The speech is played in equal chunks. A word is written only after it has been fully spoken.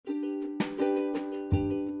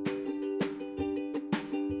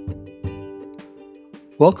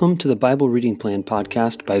Welcome to the Bible Reading Plan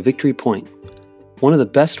podcast by Victory Point. One of the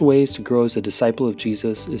best ways to grow as a disciple of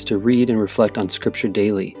Jesus is to read and reflect on Scripture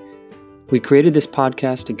daily. We created this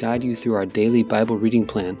podcast to guide you through our daily Bible reading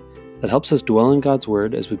plan that helps us dwell in God's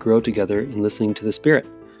Word as we grow together in listening to the Spirit.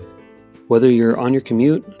 Whether you're on your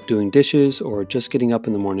commute, doing dishes, or just getting up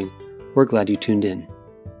in the morning, we're glad you tuned in.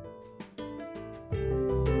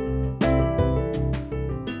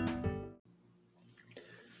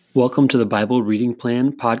 Welcome to the Bible Reading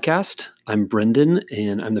Plan podcast. I'm Brendan,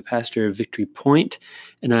 and I'm the pastor of Victory Point,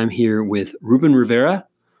 and I'm here with Ruben Rivera,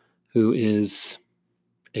 who is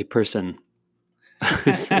a person.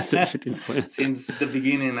 Since the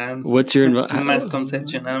beginning, What's your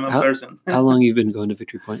misconception? I'm a person. How long have you been going to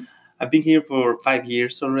Victory Point? I've been here for 5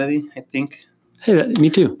 years already, I think. Hey, me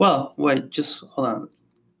too. Well, wait, just hold on.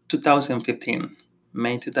 2015,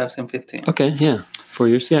 May 2015. Okay, yeah, 4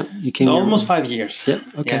 years. Yeah, you came. So almost 5 years. Yeah.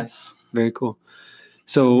 Okay. Yes. Very cool.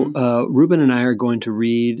 So Ruben and I are going to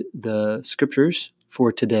read the scriptures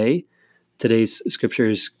for today. Today's scripture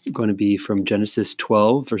is going to be from Genesis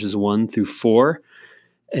 12, verses 1 through 4.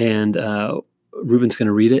 And Ruben's going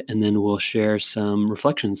to read it, and then we'll share some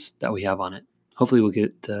reflections that we have on it. Hopefully we'll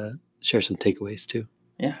get to share some takeaways too.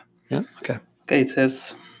 Yeah. Yeah, okay. Okay, it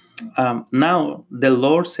says, now the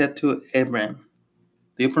Lord said to Abram,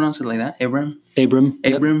 do you pronounce it like that? Abram? Abram.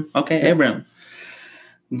 Abram? Yep. Okay, yep. Abram.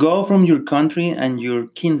 Go from your country and your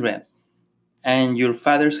kindred and your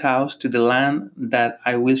father's house to the land that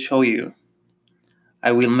I will show you.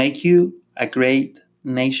 I will make you a great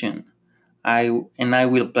nation. I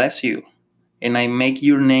will bless you, and I make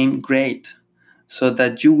your name great, so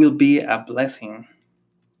that you will be a blessing.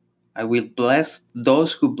 I will bless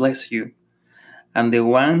those who bless you, and the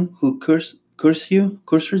one who curses you,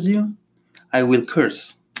 I will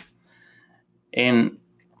curse. And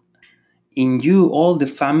in you all the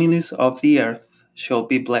families of the earth shall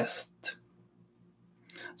be blessed.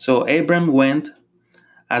 So Abram went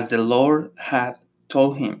as the Lord had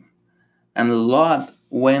told him, and Lot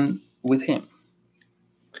went with him.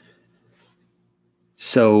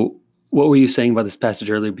 So what were you saying about this passage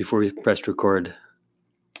earlier before we pressed record?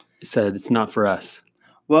 You said it's not for us.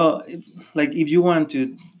 Well, like if you want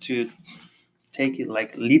to take it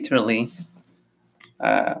like literally,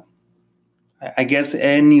 I guess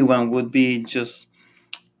anyone would be just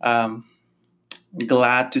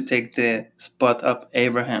glad to take the spot of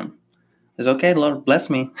Abraham. It's okay, Lord, bless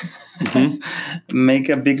me. Mm-hmm. Make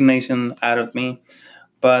a big nation out of me.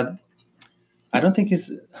 But I don't think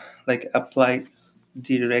it's like applied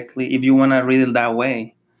directly if you want to read it that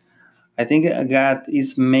way. I think God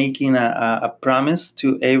is making a promise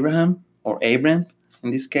to Abraham, or Abram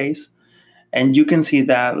in this case. And you can see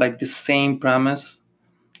that like the same promise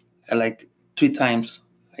like 3 times,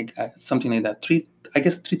 like something like that. Three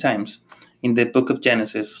times in the book of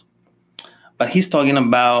Genesis. But he's talking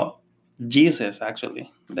about Jesus actually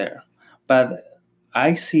there. But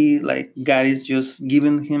I see like God is just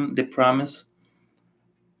giving him the promise,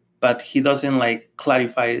 but he doesn't like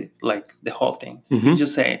clarify like the whole thing. Mm-hmm. He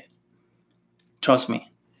just say, trust me.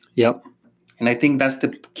 Yep. And I think that's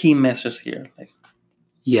the key message here.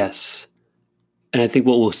 Yes. And I think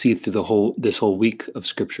what we'll see through this whole week of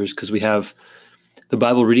scriptures, because we have the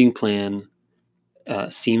Bible reading plan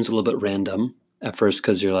seems a little bit random at first,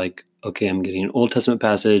 because you're like, okay, I'm getting an Old Testament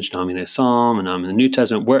passage, now I'm in a Psalm, and now I'm in the New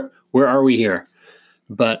Testament. Where are we here?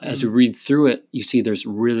 But as we read through it, you see there's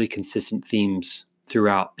really consistent themes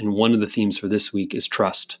throughout. And one of the themes for this week is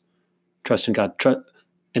trust in God,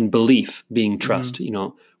 and belief being trust. Mm-hmm. You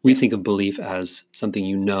know, we think of belief as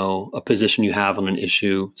something, a position you have on an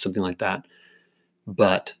issue, something like that.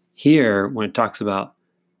 But here, when it talks about,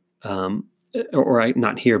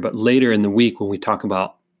 not here, but later in the week, when we talk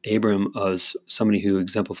about Abram as somebody who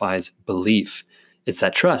exemplifies belief, it's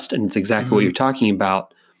that trust. And it's exactly what you're talking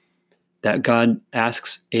about, that God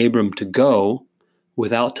asks Abram to go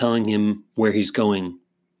without telling him where he's going.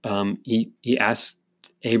 He asks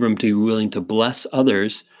Abram to be willing to bless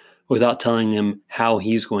others without telling him how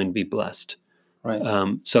he's going to be blessed. Right.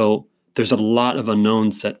 So there's a lot of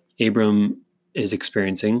unknowns that Abram is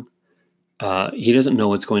experiencing. He doesn't know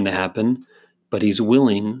what's going to happen, but he's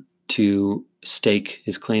willing to stake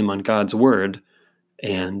his claim on God's word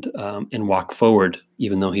and walk forward,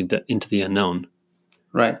 even though he's into the unknown.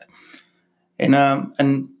 Right.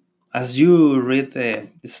 And as you read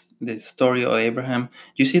the story of Abraham,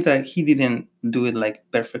 you see that he didn't do it like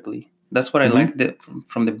perfectly. That's what I like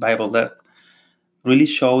from the Bible, that really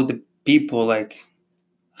showed the people like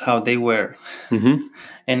how they were. Mm-hmm.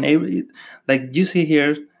 And like you see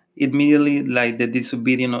here, immediately like the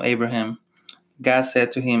disobedience of Abraham, God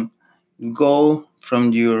said to him, go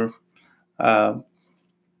from your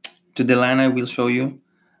to the land I will show you,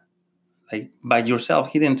 like by yourself.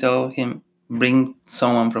 He didn't tell him, bring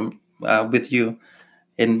someone from with you.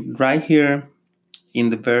 And right here in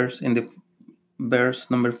the verse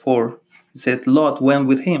number 4, it said Lot went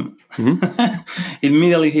with him.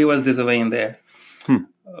 Immediately he was disobeying there.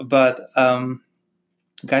 But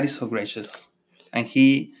God is so gracious, and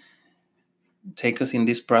he take us in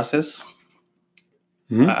this process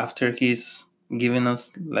after he's given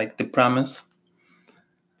us like the promise.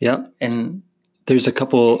 Yeah. And there's a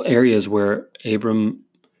couple areas where Abram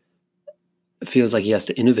feels like he has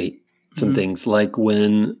to innovate some things, like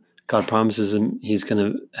when God promises him he's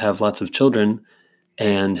going to have lots of children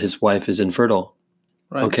and his wife is infertile.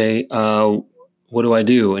 Right. Okay, what do I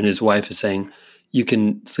do? And his wife is saying, you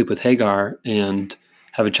can sleep with Hagar and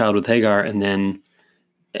have a child with Hagar. And then,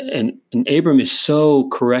 and Abram is so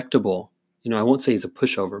correctable. You know, I won't say he's a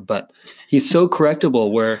pushover, but he's so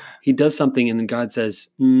correctable where he does something and then God says,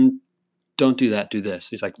 don't do that, do this.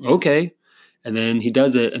 He's like, yes. Okay. And then he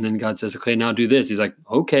does it. And then God says, okay, now do this. He's like,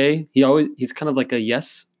 okay. He's kind of like a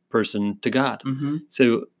yes person to God.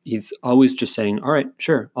 So he's always just saying, all right,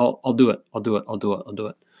 sure. I'll do it. I'll do it. I'll do it. I'll do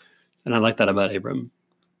it. And I like that about Abram.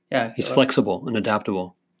 Yeah. He's flexible and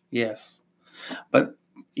adaptable. Yes. But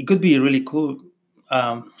it could be a really cool,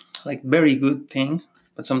 like very good thing,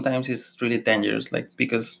 but sometimes it's really dangerous, like,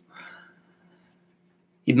 because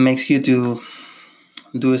it makes you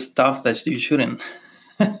do stuff that you shouldn't.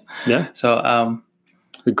 Yeah. So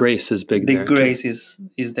the grace is big. The grace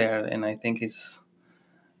is there, and I think it's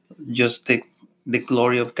just the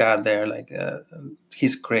glory of God there, like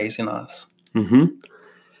His grace in us.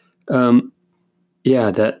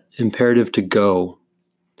 Yeah, that imperative to go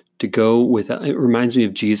with. It reminds me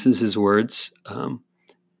of Jesus's words.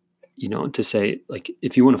 You know, to say, like,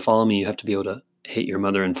 if you want to follow me, you have to be able to hate your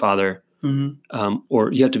mother and father,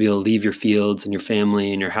 or you have to be able to leave your fields and your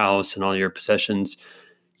family and your house and all your possessions.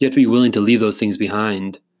 You have to be willing to leave those things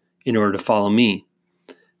behind in order to follow me.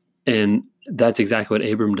 And that's exactly what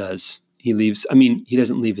Abram does. He leaves, I mean, he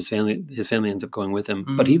doesn't leave his family. His family ends up going with him,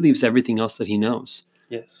 but he leaves everything else that he knows.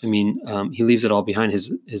 Yes. I mean, he leaves it all behind,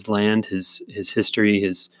 his land, his history,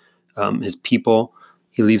 his people.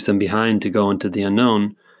 He leaves them behind to go into the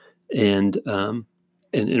unknown. And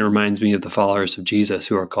it reminds me of the followers of Jesus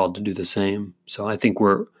who are called to do the same. So I think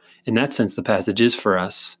we're, in that sense, the passage is for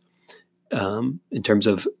us, in terms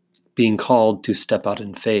of being called to step out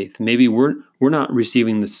in faith. Maybe we're not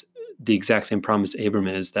receiving the exact same promise Abram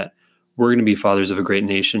is, that we're going to be fathers of a great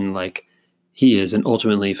nation like he is, and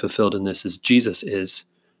ultimately fulfilled in this as Jesus is,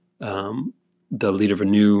 the leader of a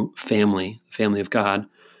new family of God.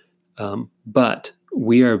 But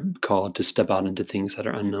we are called to step out into things that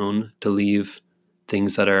are unknown, to leave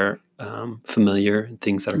things that are familiar,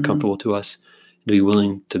 things that are comfortable to us, to be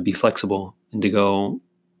willing to be flexible and to go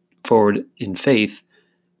forward in faith,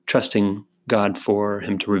 trusting God for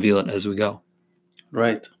him to reveal it as we go.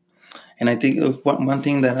 Right. And I think one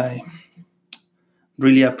thing that I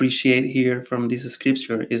really appreciate here from this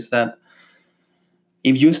scripture is that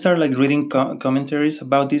if you start like reading commentaries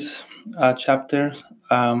about this chapter,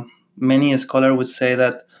 many scholars would say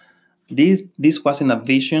that this wasn't a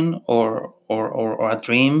vision or a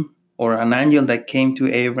dream or an angel that came to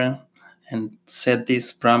Abraham and said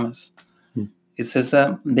this promise. It says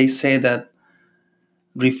that they say that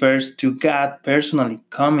refers to God personally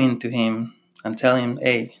coming to him and telling him,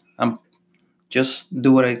 "Hey, just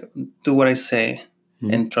do what I say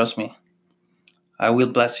and trust me. I will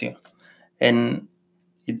bless you." And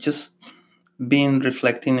it just been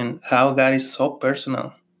reflecting in how God is so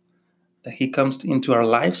personal, that He comes into our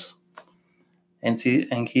lives, and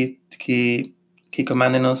He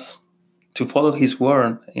commanded us to follow His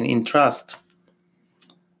word in trust.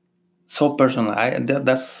 So personal.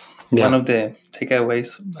 That's one of the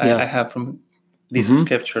takeaways I have from this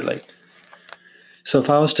scripture. Like, so if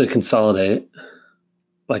I was to consolidate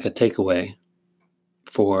like a takeaway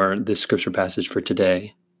for this scripture passage for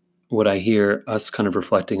today, what I hear us kind of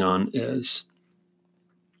reflecting on is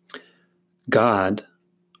God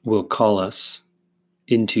will call us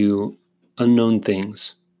into unknown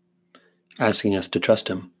things, asking us to trust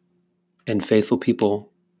him. And faithful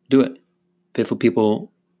people do it. Faithful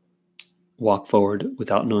people walk forward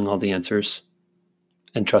without knowing all the answers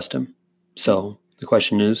and trust him. So the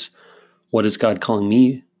question is, what is God calling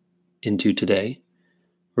me into today,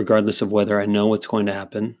 regardless of whether I know what's going to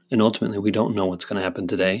happen? And ultimately, we don't know what's going to happen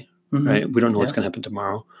today, right? We don't know what's going to happen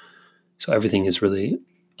tomorrow. So everything is really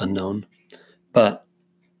unknown. But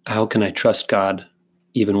how can I trust God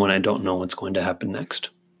even when I don't know what's going to happen next?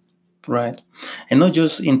 Right. And not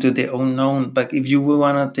just into the unknown, but if you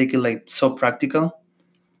want to take it like so practical,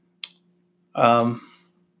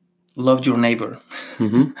 love your neighbor.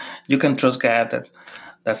 Mm-hmm. You can trust God.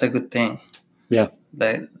 That's a good thing. Yeah.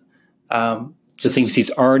 That The things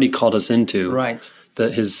He's already called us into. Right.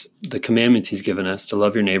 The commandments He's given us to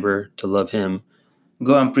love your neighbor, to love Him.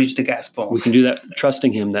 Go and preach the gospel. We can do that,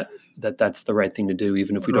 trusting Him that's the right thing to do,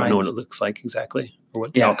 even if we don't know what it looks like exactly or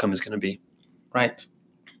what the outcome is going to be. Right.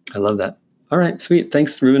 I love that. All right, sweet.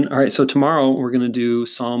 Thanks, Ruben. All right, so tomorrow we're going to do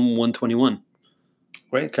Psalm 121.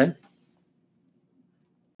 Great. Okay.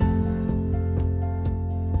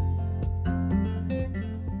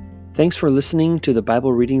 Thanks for listening to the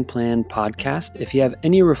Bible Reading Plan podcast. If you have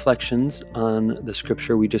any reflections on the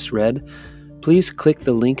scripture we just read, please click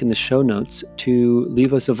the link in the show notes to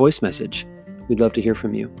leave us a voice message. We'd love to hear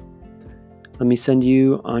from you. Let me send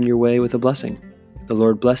you on your way with a blessing. The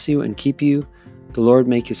Lord bless you and keep you. The Lord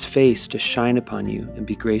make His face to shine upon you and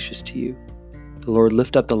be gracious to you. The Lord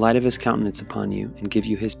lift up the light of His countenance upon you and give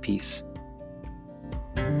you His peace.